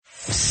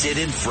Sid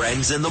and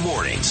Friends in the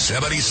morning.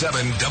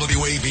 77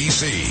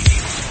 WABC.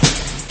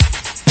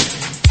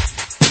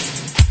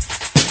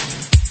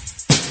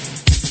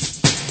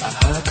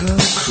 I go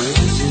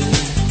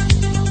crazy.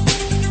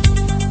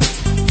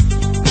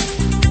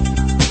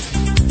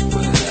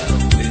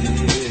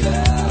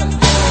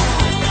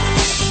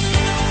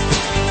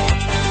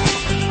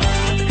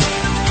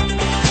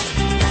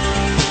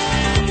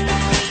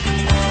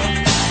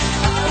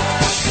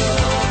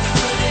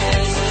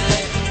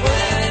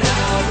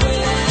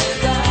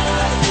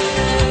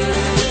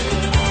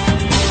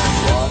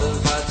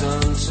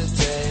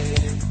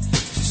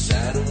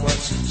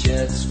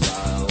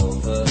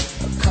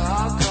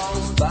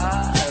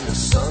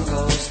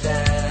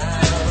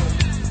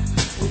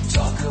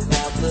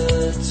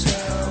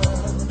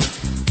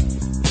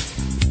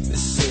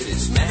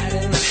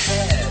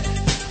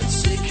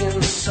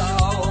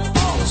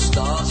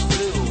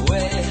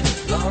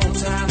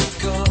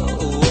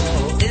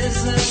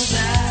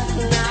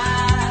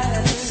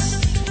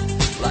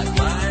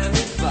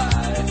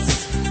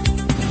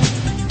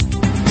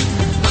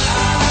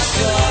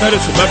 I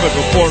just remember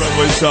before it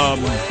was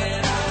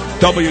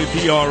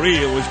WDRE,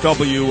 it was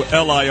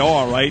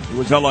WLIR, right? It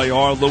was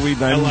LIR, Louis,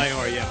 then?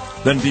 LIR, yeah.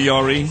 Then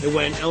DRE? It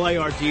went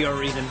LIR,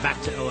 DRE, then back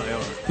to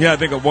LIR. Yeah, I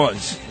think it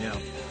was. Yeah.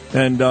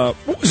 And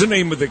what was the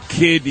name of the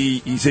kid?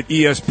 He's at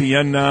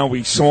ESPN now.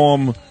 We saw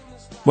him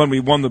when we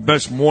won the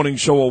Best Morning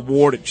Show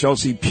Award at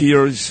Chelsea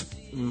Piers.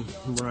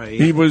 Right.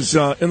 He was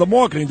in the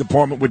marketing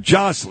department with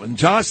Jocelyn.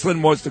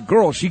 Jocelyn was the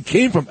girl. She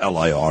came from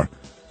LIR.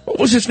 What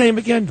was his name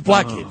again? The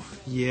black kid.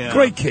 Yeah.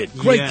 Great kid.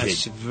 Great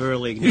yes, kid.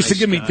 Really He used to nice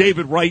give me guy.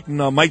 David Wright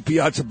and Mike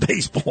Piazza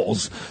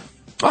baseballs.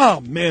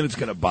 Oh, man, it's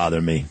going to bother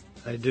me.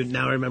 I do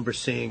now remember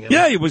seeing him.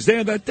 Yeah, he was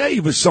there that day. He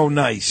was so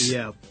nice.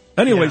 Yeah.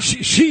 Anyway, Yeah.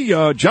 she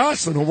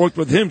Jocelyn, who worked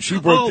with him, she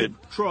worked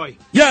at... Troy.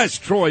 Yes,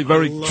 Troy.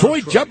 Troy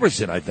Troy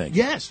Jefferson, I think.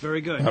 Yes,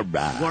 very good. All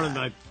right. One of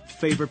my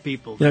favorite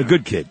people. Yeah, there.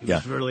 good kid. He Yeah.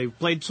 was really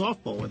played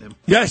softball with him.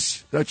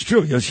 Yes, that's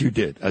true. Yes, you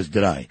did, as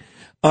did I.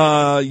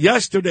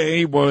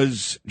 Yesterday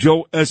was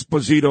Joe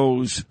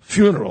Esposito's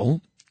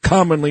funeral,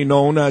 commonly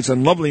known as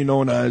and lovely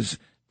known as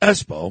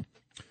Espo.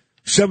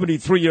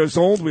 73 years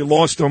old. We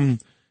lost him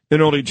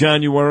in early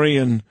January,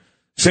 and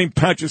St.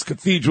 Patrick's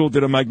Cathedral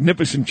did a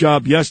magnificent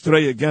job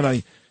yesterday. Again,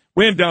 I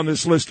ran down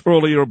this list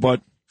earlier,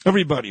 but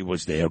everybody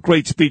was there.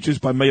 Great speeches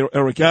by Mayor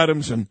Eric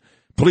Adams and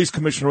Police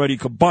Commissioner Eddie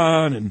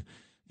Caban, and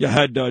you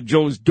had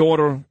Joe's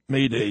daughter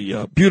made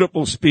a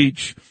beautiful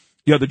speech.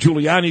 You had the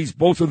Giulianis,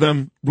 both of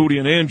them, Rudy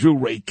and Andrew,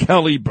 Ray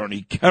Kelly,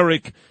 Bernie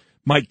Kerrick,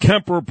 Mike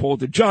Kemper, Paul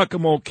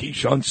DiGiacomo,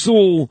 Keyshawn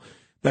Sewell,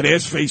 that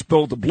ass-faced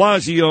Bill de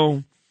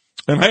Blasio.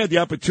 And I had the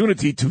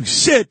opportunity to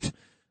sit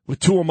with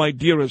two of my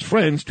dearest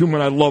friends, two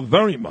men I love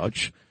very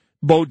much,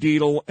 Bo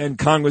Dietl and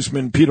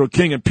Congressman Peter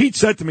King. And Pete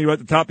said to me right at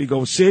the top, he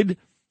goes, Sid,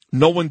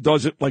 no one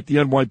does it like the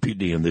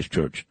NYPD in this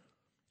church.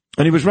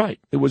 And he was right.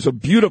 It was a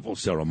beautiful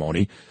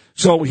ceremony.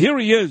 So here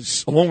he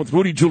is, along with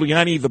Rudy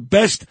Giuliani, the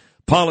best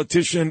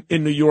politician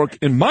in New York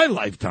in my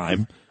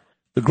lifetime,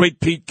 the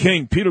great Pete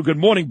King. Peter, good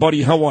morning,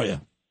 buddy. How are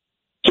you?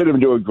 Sid, I'm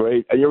doing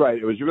great. And you're right.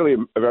 It was really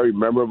a very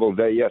memorable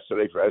day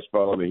yesterday for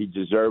Espo. I mean, he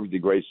deserved the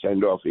great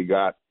send-off he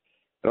got.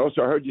 And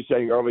also, I heard you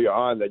saying earlier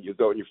on that you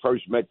thought when you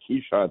first met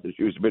Keyshawn that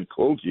she was a bit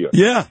cold to you.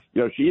 Yeah.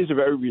 You know, she is a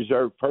very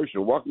reserved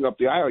person. Walking up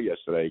the aisle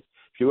yesterday,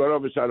 she went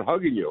over and started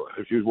hugging you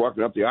as she was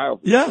walking up the aisle.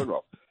 Yeah.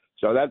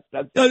 So that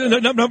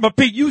No, but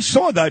Pete, you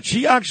saw that.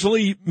 She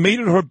actually made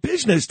it her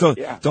business to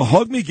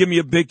hug me, give me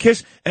a big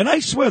kiss. And I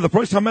swear, the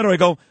first time I met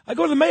her, I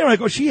go to the mayor, I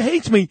go, she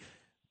hates me.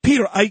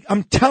 Peter,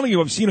 I'm telling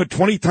you, I've seen her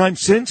 20 times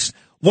since.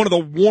 One of the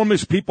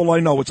warmest people I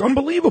know. It's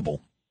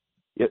unbelievable.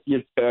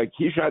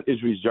 Keyshawn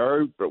is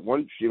reserved, but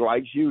once she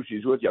likes you,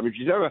 she's with you. I mean,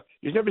 she's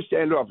never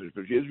standoffish,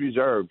 but she is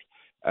reserved.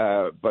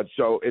 But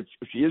so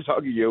she is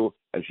hugging you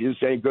and she is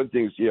saying good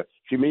things to you.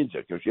 She means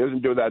it because she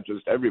doesn't do that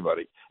just to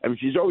everybody. I mean,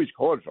 she's always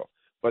cordial.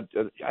 But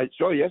I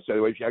saw yesterday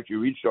the way she actually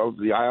reached over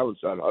the aisle and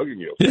started hugging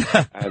you,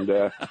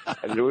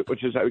 and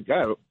which is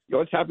God,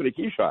 what's happened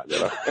to Keyshawn? You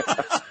know?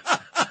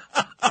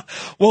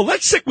 Well,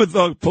 let's stick with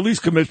police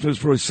commissioners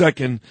for a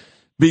second,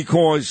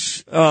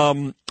 because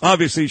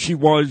obviously she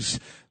was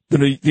the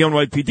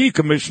NYPD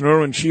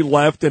commissioner, and she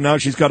left, and now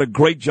she's got a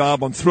great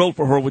job. I'm thrilled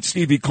for her with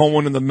Stevie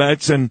Cohen and the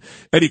Mets, and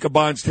Eddie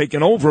Caban's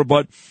taken over.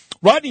 But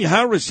Rodney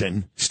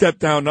Harrison stepped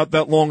down not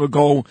that long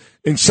ago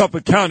in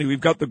Suffolk County. We've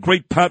got the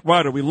great Pat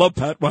Ryder. We love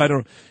Pat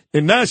Ryder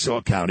in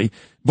Nassau County.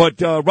 But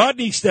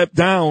Rodney stepped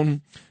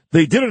down.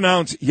 They did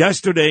announce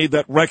yesterday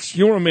that Rex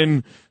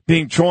Heuermann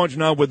being charged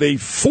now with a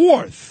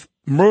fourth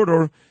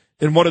murder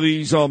in one of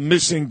these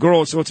missing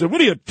girls. So it's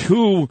really a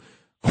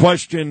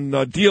two-question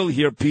deal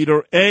here,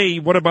 Peter. A,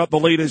 what about the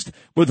latest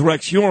with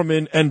Rex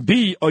Heuermann? And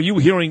B, are you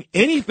hearing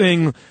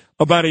anything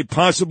about a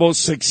possible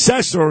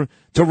successor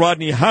to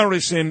Rodney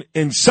Harrison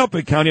in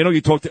Suffolk County? I know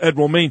you talked to Ed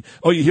Romaine.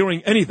 Are you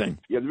hearing anything?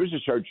 Yeah, there is a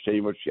search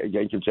team, which,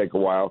 again, can take a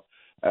while.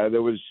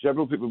 There was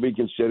several people being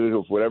considered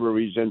who, for whatever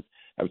reason,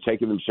 have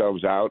taken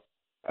themselves out.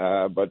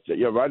 But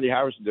Rodney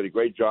Harrison did a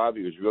great job.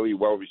 He was really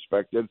well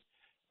respected.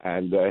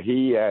 And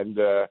he and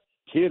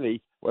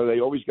Tierney whether they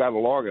always got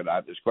along or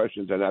not. There's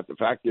questions on that. The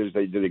fact is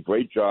they did a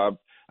great job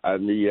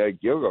on the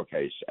Gilgo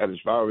case. And as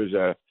far as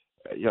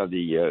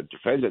the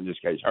defendant in this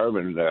case,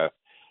 Herman,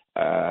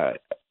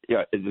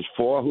 is this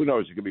 4? Who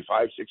knows? It could be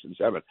 5, 6, and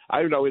 7. I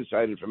have no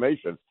inside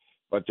information,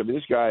 but to me,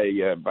 this guy,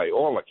 by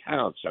all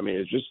accounts, I mean,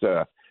 it's just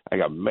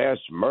like a mass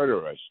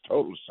murderer,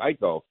 total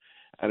psycho.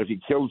 And if he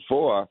killed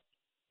 4,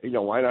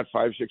 why not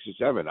 5, 6,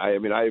 or 7? I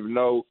mean, I have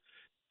no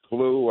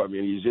clue. I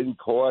mean, he's in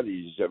court.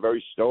 He's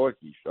very stoic.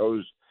 He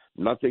shows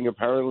nothing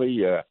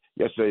apparently.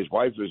 Yesterday, his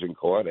wife was in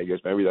court. I guess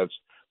maybe that's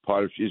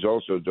part of. She's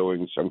also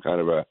doing some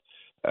kind of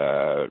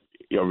a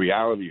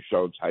reality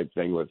show type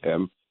thing with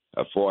him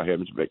for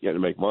him to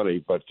make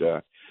money. But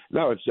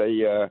no, it's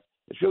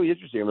really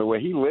interesting. I mean, where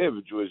he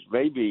lived was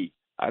maybe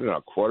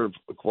a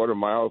quarter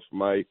mile from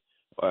my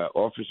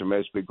office in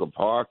Massapequa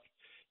Park.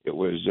 It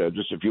was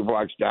just a few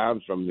blocks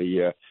down from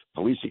the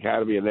police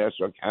academy in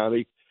Nassau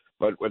County.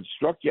 But what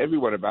struck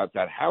everyone about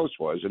that house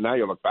was, and now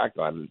you look back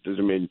on it, it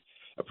doesn't mean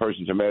a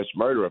person's a mass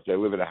murderer if they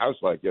live in a house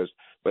like this,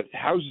 but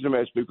houses in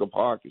Massapequa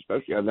Park,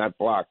 especially on that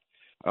block,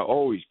 are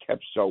always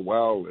kept so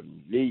well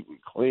and neat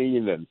and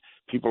clean, and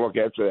people look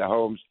after their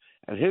homes.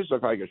 And his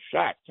looked like a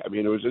shack. I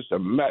mean, it was just a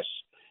mess.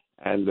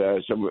 And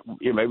so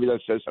maybe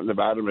that says something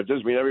about him. It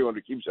doesn't mean everyone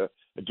who keeps a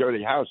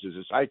dirty house is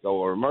a psycho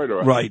or a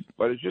murderer. Right.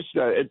 But it's just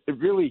it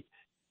really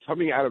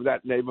coming out of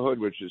that neighborhood,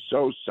 which is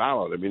so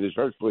solid. I mean, there's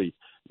virtually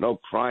no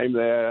crime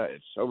there.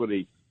 It's so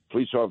many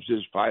police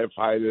officers,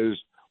 firefighters,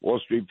 Wall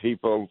Street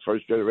people,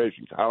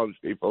 first-generation college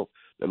people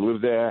that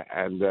live there.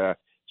 And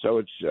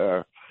so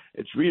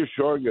it's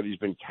reassuring that he's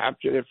been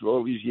captured after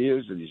all these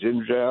years and he's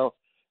in jail.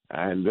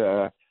 And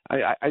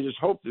I just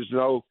hope there's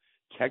no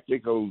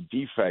technical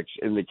defects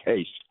in the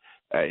case.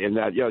 In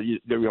that,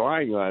 they're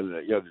relying on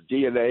the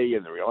DNA,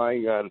 and they're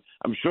relying on.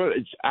 I'm sure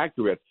it's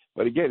accurate,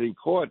 but again, in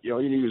court, you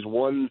use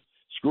one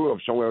screw up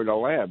somewhere in the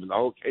lab, and the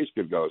whole case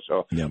could go.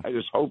 So I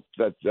just hope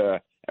that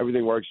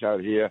everything works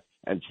out here.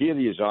 And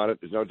Tierney is on it.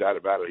 There's no doubt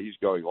about it. He's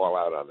going all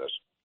out on this.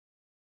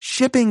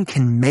 Shipping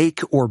can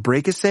make or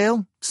break a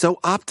sale, so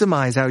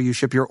optimize how you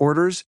ship your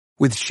orders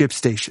with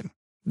ShipStation.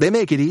 They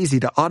make it easy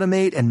to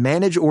automate and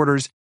manage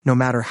orders no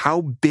matter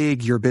how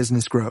big your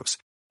business grows.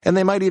 And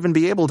they might even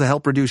be able to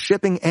help reduce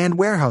shipping and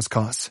warehouse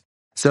costs.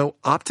 So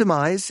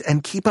optimize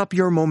and keep up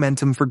your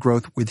momentum for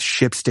growth with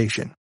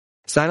ShipStation.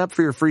 Sign up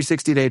for your free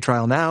 60-day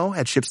trial now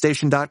at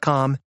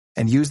ShipStation.com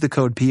and use the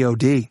code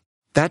POD.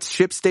 That's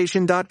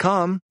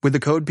ShipStation.com with the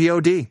code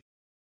POD.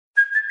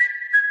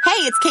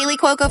 Hey, it's Kaylee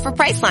Cuoco for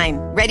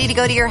Priceline. Ready to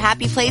go to your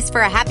happy place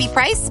for a happy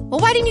price? Well,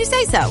 why didn't you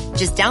say so?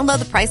 Just download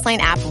the Priceline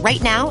app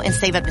right now and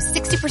save up to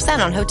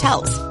 60% on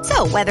hotels.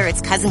 So whether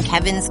it's Cousin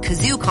Kevin's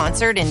Kazoo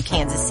Concert in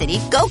Kansas City,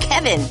 go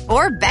Kevin,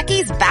 or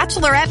Becky's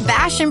Bachelorette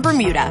Bash in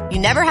Bermuda, you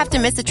never have to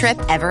miss a trip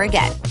ever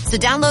again. So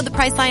download the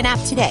Priceline app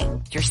today.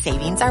 Your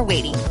savings are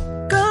waiting.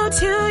 Go to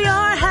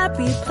your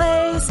happy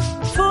place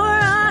for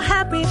a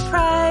happy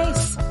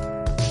price.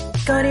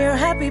 Go to your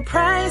happy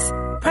price,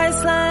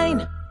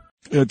 Priceline.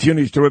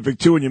 Tierney's terrific,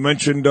 too, and you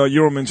mentioned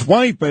Uhrman's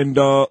wife, and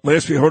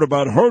last we heard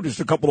about her just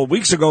a couple of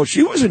weeks ago,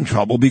 she was in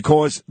trouble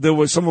because there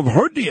was some of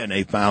her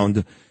DNA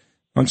found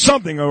on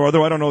something or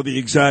other. I don't know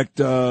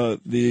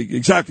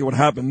exactly what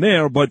happened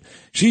there, but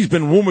she's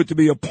been rumored to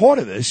be a part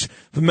of this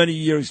for many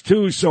years,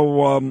 too,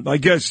 so I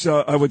guess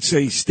I would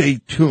say stay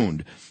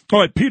tuned. All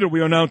right, Peter,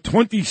 we are now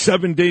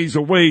 27 days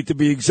away, to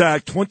be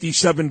exact,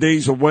 27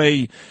 days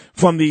away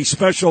from the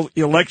special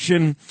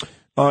election.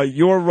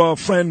 Your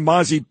friend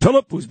Mazi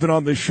Phillip, who's been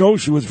on this show,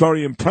 she was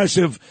very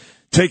impressive,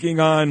 taking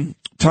on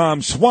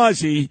Tom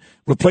Suozzi,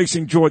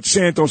 replacing George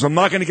Santos. I'm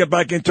not going to get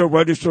back into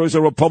register as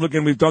a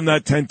Republican. We've done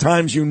that 10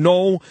 times. You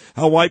know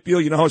how I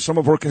feel. You know how some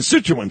of her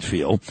constituents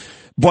feel.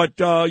 But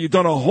you've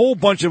done a whole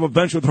bunch of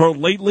events with her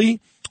lately.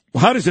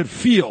 How does it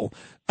feel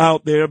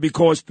out there?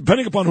 Because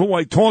depending upon who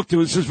I talk to,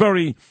 this is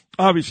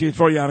obviously it's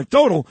very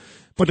anecdotal,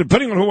 but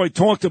depending on who I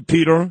talk to,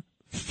 Peter,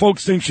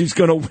 folks think she's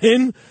going to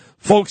win.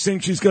 Folks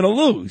think she's going to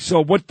lose.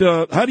 So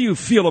how do you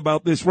feel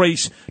about this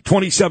race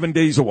 27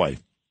 days away?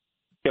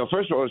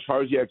 First of all, as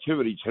far as the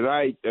activity,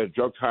 tonight,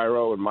 Joe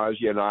Cairo and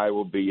Mazi and I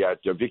will be at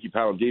Vicky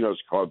Palladino's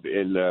club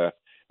in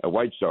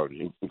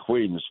Whitestone in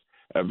Queens.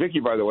 Vicky,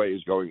 by the way,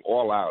 is going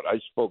all out. I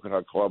spoke at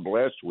her club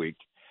last week,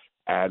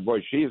 and, boy,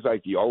 she is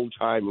like the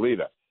old-time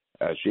leader.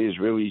 She is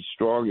really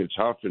strong and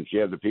tough, and she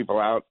had the people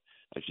out.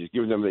 She's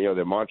giving them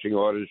their marching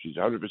orders. She's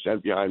 100%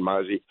 behind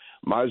Mazi.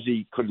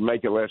 Mazi couldn't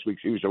make it last week.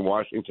 She was in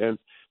Washington,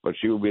 but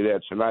she will be there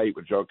tonight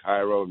with Joe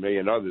Cairo and me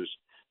and others.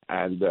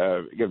 And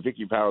again,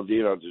 Vicky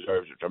Palladino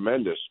deserves a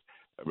tremendous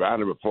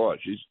round of applause.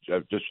 She's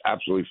just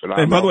absolutely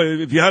phenomenal. And by the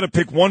way, if you had to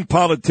pick one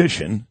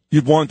politician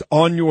you'd want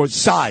on your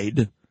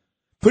side,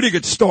 pretty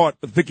good start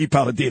with Vicky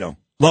Palladino.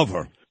 Love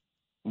her.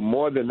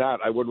 More than that,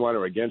 I wouldn't want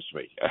her against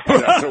me.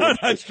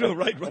 That's true.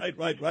 Right.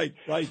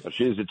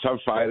 She's a tough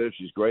fighter.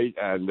 She's great.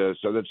 And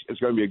so it's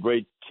going to be a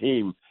great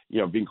team,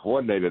 being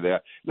coordinated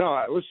there.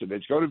 No, listen,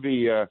 it's going to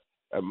be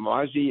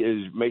Mazi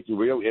is making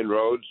real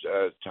inroads.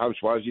 Tom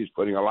Suozzi is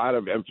putting a lot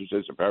of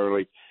emphasis,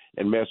 apparently,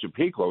 in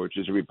Massapequa, which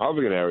is a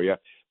Republican area.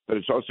 but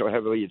it's also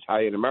heavily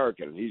Italian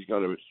American. He's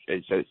going to,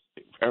 it says,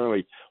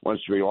 apparently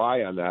wants to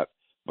rely on that.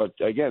 But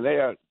again, they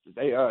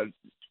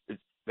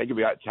can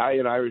be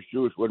Italian, Irish,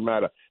 Jewish, wouldn't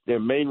matter. They're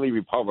mainly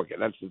Republican.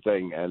 That's the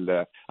thing. And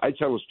I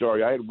tell a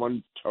story. I had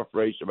one tough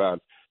race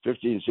about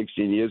 15,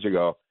 16 years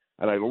ago,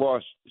 and I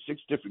lost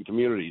 6 different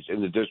communities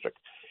in the district.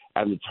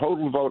 And the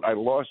total vote I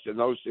lost in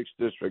those 6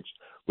 districts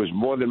was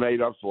more than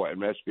made up for in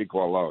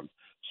Massapequa alone.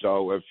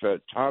 So if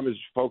Tom is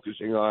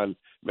focusing on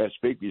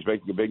Massapequa, he's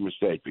making a big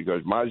mistake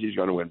because Mazzie's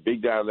going to win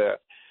big down there.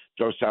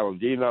 Joe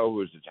Saladino,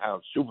 who is the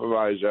town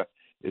supervisor,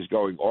 is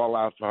going all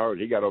out for her,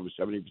 and he got over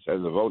 70%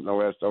 of the vote in the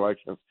last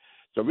election.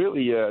 So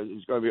really,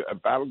 it's going to be a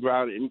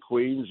battleground in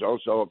Queens,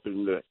 also up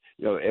in the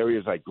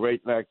areas like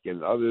Great Neck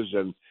and others.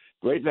 And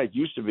Great Neck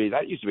used to be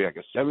like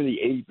a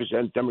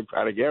 70-80%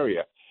 Democratic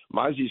area.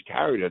 Mazzie's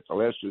carried it the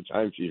last 2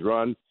 times she's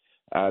run.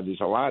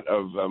 There's a lot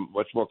of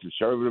much more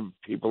conservative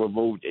people have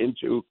moved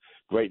into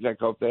Great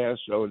Neck up there.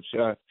 So it's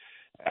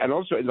and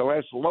also in the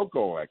last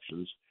local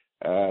elections,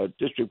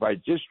 district by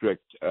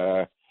district,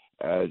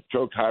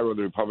 Joe Cairo,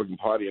 the Republican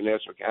Party in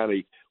Nassau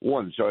County,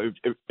 won. So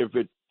if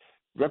it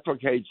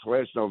replicates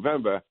last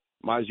November,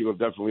 Mazzi will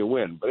definitely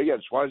win. But again,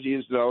 Swazi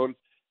is known,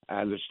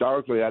 and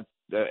historically that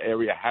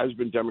area has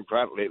been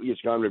Democrat. Lately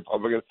it's gone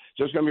Republican.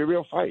 So it's going to be a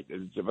real fight.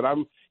 But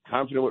I'm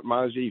confident with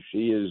Mazzi.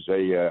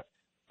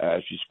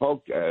 She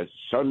spoke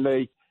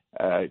Sunday.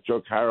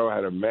 Joe Cairo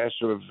had a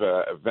massive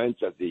event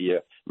at the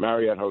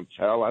Marriott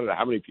Hotel. I don't know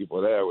how many people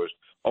were there. It was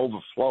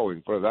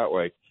overflowing, put it that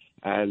way.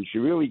 And she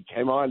really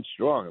came on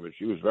strong. I mean,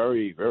 she was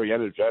very, very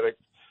energetic.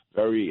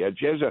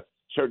 She has a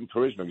certain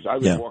charisma because I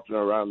was walking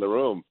around the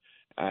room,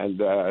 and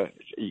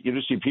you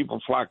just see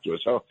people flock to her.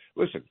 So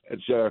listen,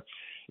 it's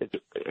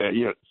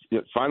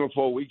final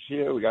 4 weeks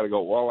here. We got to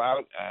go all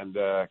out, and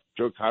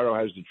Joe Cairo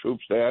has the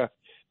troops there.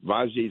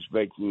 Mazzie's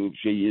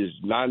she is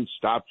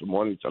nonstop from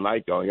morning to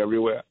night, going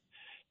everywhere,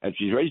 and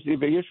she's raising the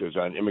big issues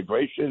on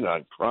immigration,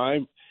 on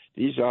crime.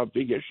 These are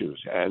big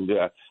issues, and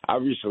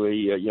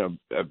obviously,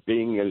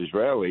 being an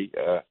Israeli,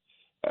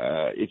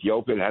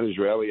 Ethiopian and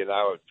Israeli, and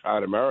now a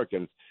proud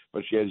American,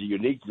 but she has a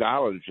unique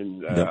knowledge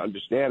and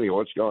understanding of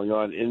what's going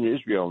on in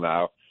Israel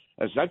now.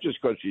 And it's not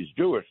just because she's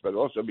Jewish, but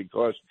also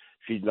because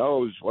she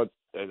knows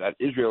that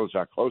Israel is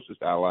our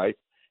closest ally,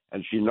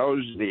 and she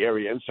knows the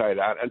area inside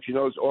out, and she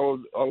knows all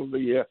of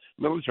the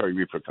military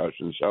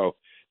repercussions. So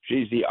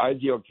she's the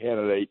ideal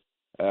candidate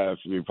for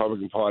the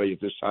Republican Party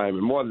at this time,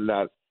 and more than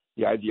that,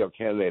 the ideal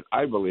candidate,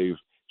 I believe,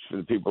 for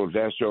the people of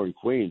Nassau and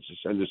Queens to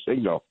send a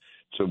signal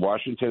to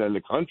Washington and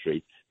the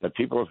country that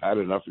people have had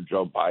enough of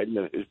Joe Biden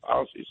and his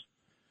policies.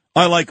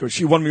 I like her.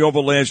 She won me over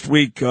last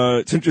week.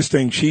 It's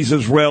interesting. She's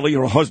Israeli.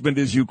 Her husband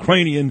is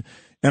Ukrainian.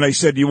 And I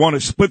said, you want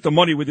to split the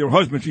money with your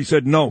husband? She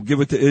said, no,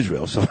 give it to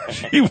Israel. So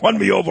she won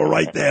me over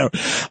right there.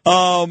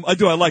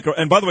 I like her.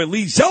 And by the way,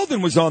 Lee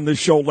Zeldin was on this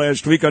show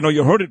last week. I know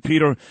you heard it,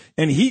 Peter.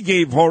 And he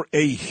gave her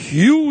a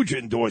huge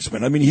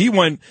endorsement. I mean,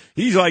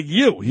 he's like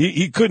you.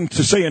 He couldn't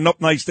say enough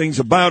nice things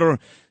about her.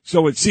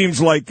 So it seems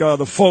like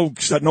the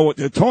folks that know what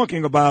they're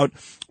talking about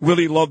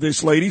really love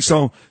this lady.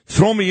 So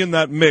throw me in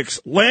that mix.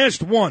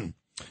 Last one.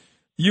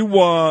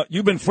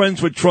 You've been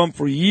friends with Trump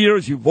for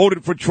years. You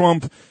voted for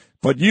Trump.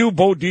 But you,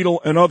 Bo Dietl,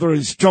 and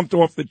others jumped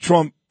off the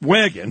Trump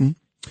wagon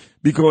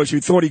because you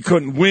thought he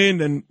couldn't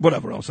win and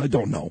whatever else. I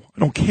don't know. I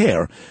don't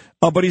care.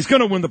 But he's going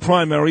to win the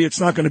primary.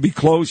 It's not going to be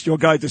close. Your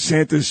guy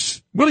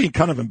DeSantis really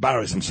kind of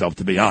embarrassed himself,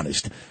 to be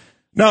honest.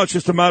 Now it's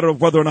just a matter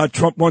of whether or not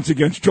Trump runs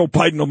against Joe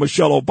Biden or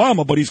Michelle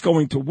Obama, but he's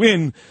going to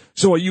win.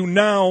 So are you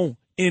now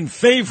in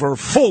favor,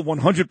 full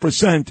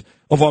 100%,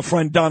 of our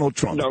friend Donald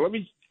Trump? No, let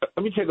me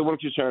tell you the one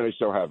concern I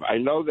still have. I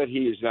know that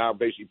he is now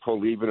basically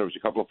pulled even. It was a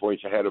couple of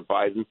points ahead of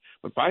Biden,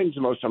 but Biden's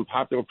the most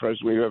unpopular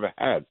president we've ever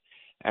had,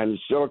 and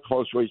it's still a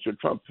close race to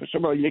Trump.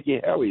 Somebody like Nikki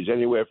Haley is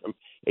anywhere from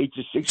 8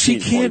 to 16. She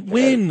can't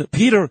win,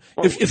 Peter.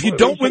 If you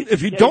don't win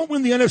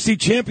the NFC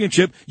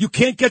Championship, you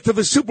can't get to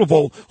the Super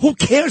Bowl. Who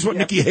cares what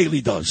Nikki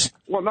Haley does?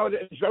 Well, no,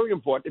 it's very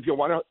important if you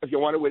want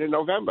to win in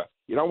November.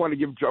 You don't want to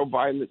give Joe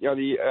Biden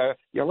the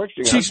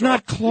election. She's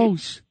not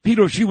close,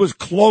 Peter. She was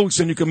close,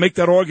 and you can make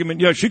that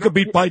argument. Yeah, she could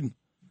beat Biden.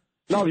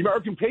 No, the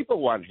American people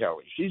want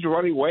Haley. She's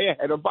running way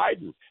ahead of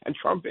Biden, and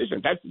Trump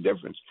isn't. That's the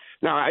difference.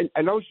 Now,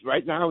 I know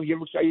right now he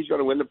looks like he's going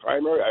to win the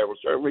primary. I will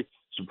certainly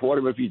support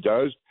him if he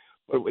does,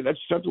 but that's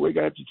something we're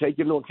going to have to take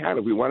into account.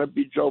 If we want to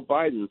beat Joe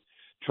Biden,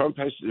 Trump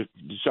has to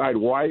decide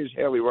why is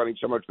Haley running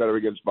so much better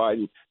against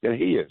Biden than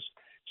he is.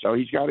 So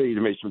he's got to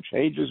either make some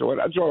changes or what.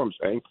 That's all I'm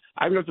saying.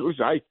 I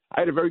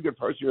had a very good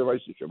personal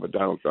relationship with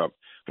Donald Trump.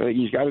 I think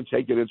he's got to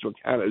take it into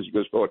account as he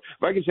goes forward.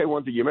 If I can say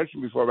one thing, you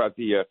mentioned before about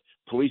the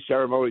police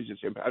ceremonies in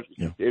St. Patrick's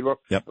Cathedral.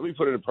 Yep. Let me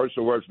put it in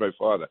personal words for my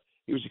father.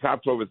 He was a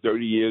cop for over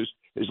 30 years.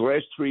 His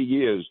last 3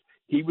 years,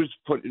 he was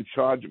put in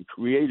charge of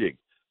creating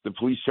the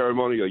police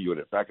ceremonial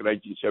unit back in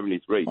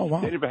 1973. Oh,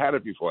 wow. They never had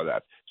it before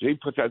that. So he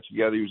put that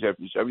together. He was there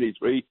from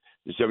 73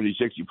 to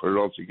 76. He put it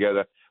all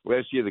together.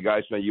 Last year, the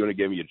guys from that unit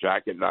gave me a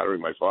jacket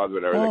honoring my father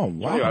and everything. Oh,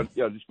 wow.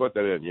 So, just put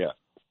that in,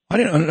 I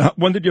didn't.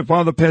 When did your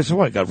father pass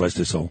away? God rest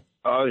his soul.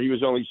 He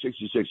was only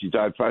 66. He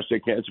died of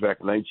prostate cancer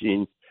back in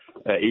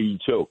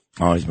 82.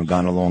 Oh, he's been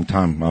gone a long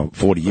time,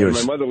 40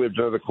 years. My mother lived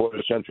another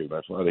quarter century.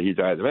 My father, he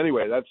died. But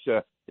anyway,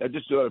 that's I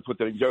just thought I'd put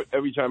that.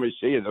 Every time I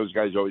see it, those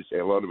guys always say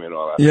hello to me and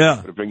all that.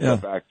 Yeah, It brings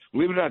that back.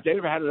 Believe it or not, they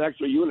never had an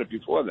extra unit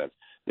before then.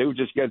 They would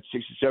just get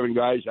 6 or 7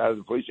 guys out of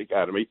the police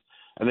academy,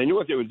 and they knew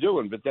what they were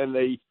doing. But then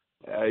they,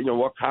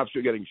 what cops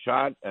were getting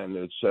shot, and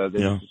they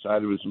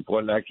decided it was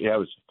important to actually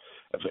have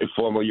a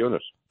formal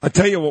unit. I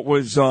tell you what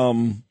was, I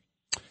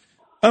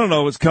don't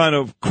know, it was kind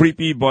of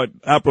creepy, but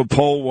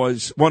apropos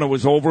was when it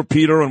was over,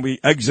 Peter, and we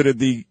exited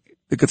the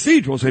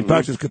cathedral, St.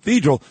 Patrick's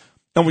Cathedral,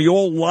 and we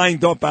all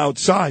lined up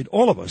outside,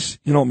 all of us,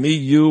 me,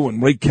 you,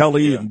 and Ray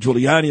Kelly, and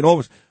Giuliani, and all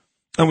of us,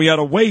 and we had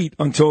to wait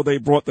until they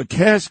brought the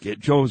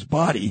casket, Joe's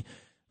body,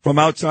 from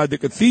outside the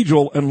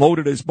cathedral and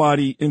loaded his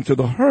body into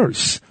the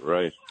hearse.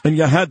 Right. And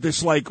you had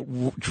this,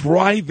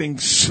 driving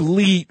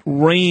sleet,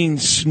 rain,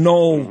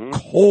 snow,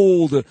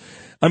 cold.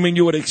 I mean,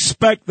 you would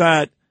expect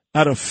that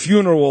at a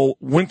funeral,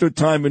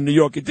 wintertime in New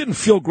York. It didn't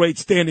feel great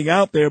standing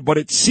out there, but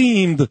it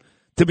seemed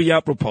to be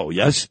apropos,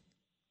 yes?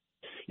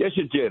 Yes,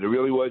 it did. It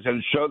really was. And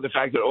it showed the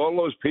fact that all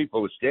those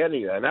people were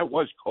standing there. And that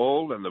was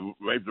cold, and the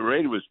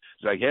rain was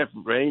like half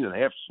rain and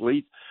half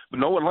sleet. But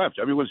no one left.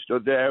 Everyone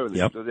stood there, and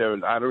they stood there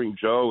and honoring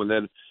Joe. And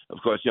then, of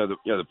course,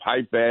 the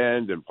pipe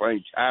band and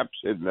playing taps.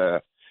 And,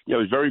 it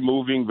was very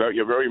moving,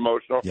 very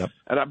emotional. Yep.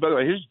 And by the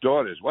way, his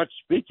daughters, what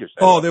speakers.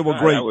 They were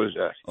great.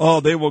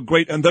 They were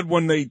great. And then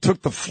when they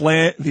took the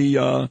flag,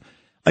 the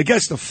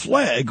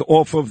flag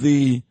off of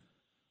the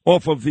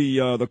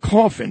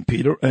coffin,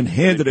 Peter, and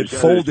handed it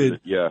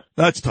folded. Yeah.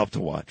 That's tough to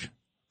watch.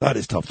 That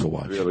is tough to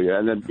watch. Really,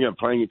 and then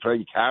playing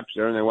taps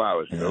and everything. Wow,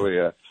 it was really.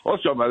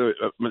 Also, by the way,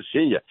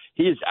 Messina,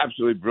 he is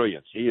absolutely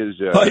brilliant. He is.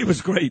 He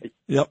was great.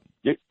 Yep.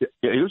 He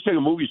looks like a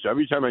movie star.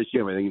 Every time I see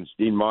him, I think it's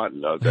Dean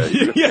Martin out there.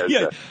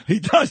 He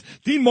does.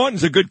 Dean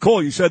Martin's a good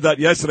call. You said that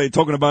yesterday,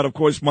 talking about, of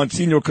course,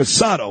 Monsignor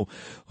Casado,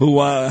 who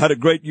had a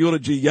great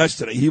eulogy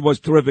yesterday. He was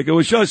terrific. It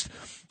was just.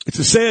 It's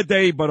a sad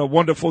day, but a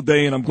wonderful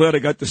day, and I'm glad I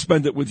got to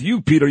spend it with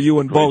you, Peter, you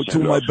and Bo, two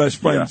of my best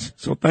friends. Yeah.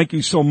 So thank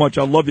you so much.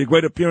 I love you.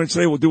 Great appearance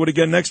today. We'll do it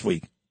again next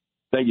week.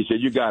 Thank you,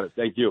 Sid. You got it.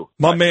 Thank you.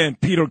 My man,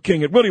 Peter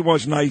King. It really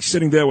was nice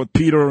sitting there with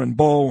Peter and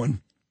Bo and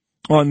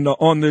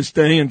on this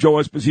day, and Joe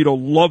Esposito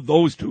loved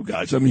those two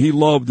guys. I mean, he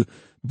loved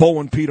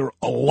Bo and Peter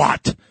a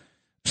lot.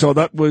 So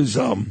that was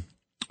an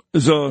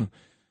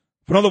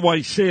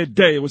otherwise sad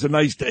day. It was a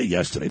nice day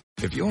yesterday.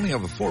 If you only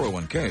have a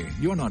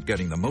 401k, you're not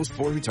getting the most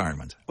for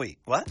retirement. Wait,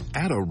 what?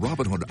 Add a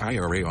Robinhood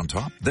IRA on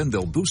top, then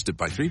they'll boost it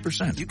by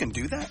 3%. You can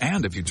do that?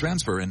 And if you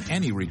transfer in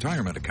any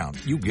retirement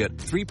account, you get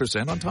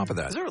 3% on top of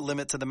that. Is there a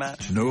limit to the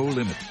match? No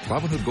limit.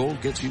 Robinhood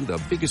Gold gets you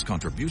the biggest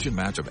contribution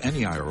match of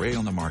any IRA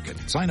on the market.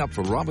 Sign up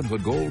for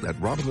Robinhood Gold at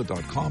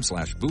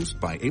Robinhood.com/boost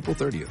by April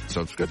 30th.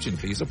 Subscription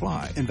fees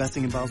apply.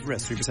 Investing involves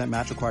risk. 3%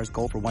 match requires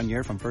gold for 1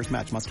 year from first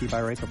match. Must keep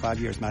IRA for 5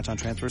 years. Match on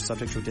transfers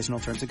subject to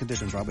additional terms and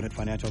conditions. Robinhood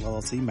Financial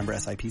LLC, member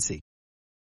SIPC.